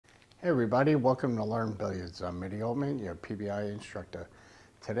Hey everybody, welcome to Learn Billiards. I'm Mitty Altman, your PBI instructor.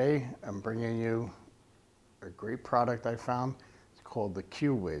 Today I'm bringing you a great product I found. It's called the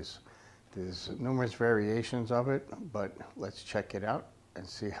Q Wiz. There's numerous variations of it, but let's check it out and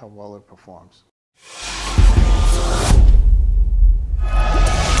see how well it performs.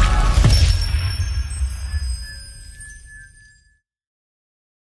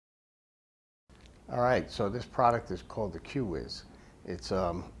 Alright, so this product is called the Q Wiz. It's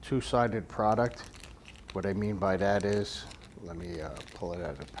a two-sided product. What I mean by that is, let me pull it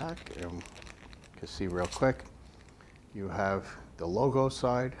out of the pack and you can see real quick. You have the logo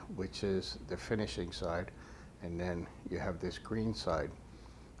side, which is the finishing side, and then you have this green side.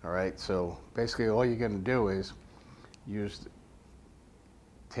 Alright, so basically all you're going to do is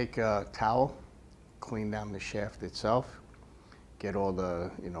take a towel, clean down the shaft itself, get all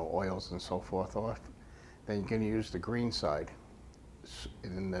the oils and so forth off. Then you're going to use the green side.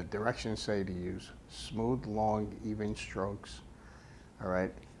 In the directions say to use smooth, long, even strokes. All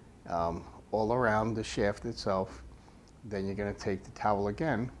right, all around the shaft itself. Then you're going to take the towel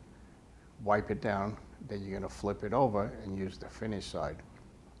again, wipe it down. Then you're going to flip it over and use the finish side.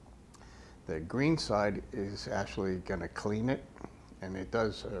 The green side is actually going to clean it, and it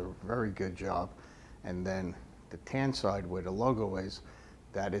does a very good job. And then the tan side, where the logo is,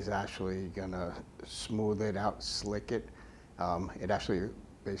 that is actually going to smooth it out, slick it. It actually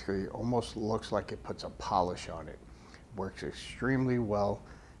basically almost looks like it puts a polish on it. Works extremely well.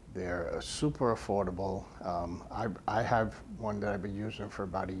 They're super affordable. I have one that I've been using for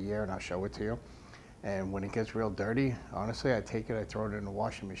about a year, and I'll show it to you. And when it gets real dirty, honestly, I take it, I throw it in the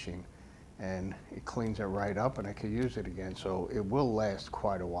washing machine, and it cleans it right up, and I can use it again. So it will last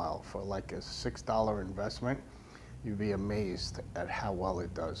quite a while. For like a $6 investment, you'd be amazed at how well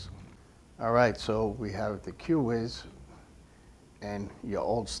it does. All right, so we have the Q Wiz and your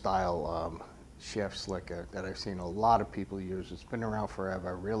old style shaft slicker that I've seen a lot of people use. It's been around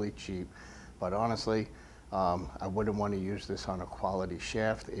forever, really cheap, but honestly, I wouldn't want to use this on a quality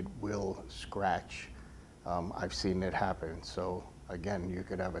shaft. It will scratch. I've seen it happen. So again, you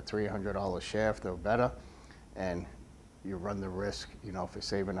could have a $300 shaft or better, and you run the risk, if you're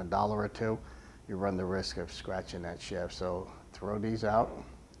saving $1 or $2, you run the risk of scratching that shaft. So throw these out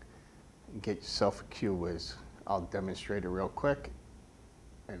and get yourself a Q Wiz. I'll demonstrate it real quick,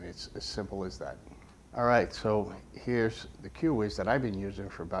 and it's as simple as that. All right, so here's the Q Wiz that I've been using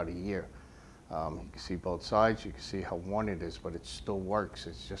for about a year. You can see both sides. You can see how worn it is, but it still works.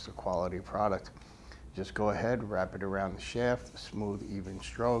 It's just a quality product. Just go ahead, wrap it around the shaft, smooth, even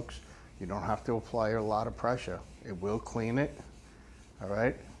strokes. You don't have to apply a lot of pressure. It will clean it, all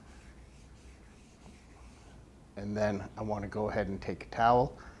right? And then I want to go ahead and take a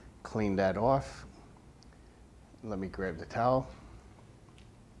towel, clean that off. Let me grab the towel.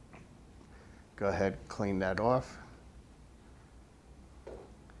 Go ahead, clean that off.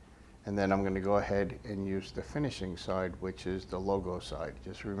 And then I'm going to go ahead and use the finishing side, which is the logo side.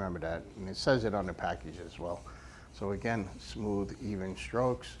 Just remember that. And it says it on the package as well. So again, smooth, even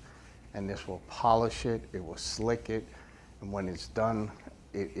strokes. And this will polish it. It will slick it. And when it's done,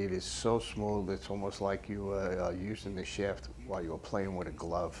 it is so smooth. It's almost like you were using the shaft while you were playing with a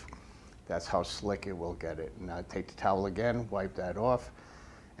glove. That's how slick it will get it. Now take the towel again, wipe that off,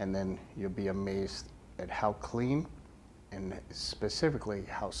 and then you'll be amazed at how clean and specifically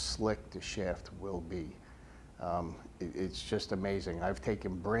how slick the shaft will be. It's just amazing. I've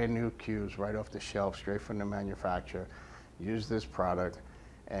taken brand new Qs right off the shelf, straight from the manufacturer, used this product,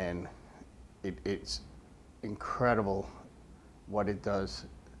 and it's incredible what it does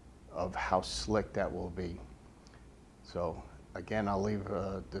of how slick that will be. So again, I'll leave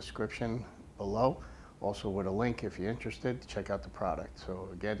a description below, also with a link if you're interested to check out the product. So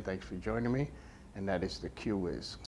again, thanks for joining me, and that is the Q Wiz.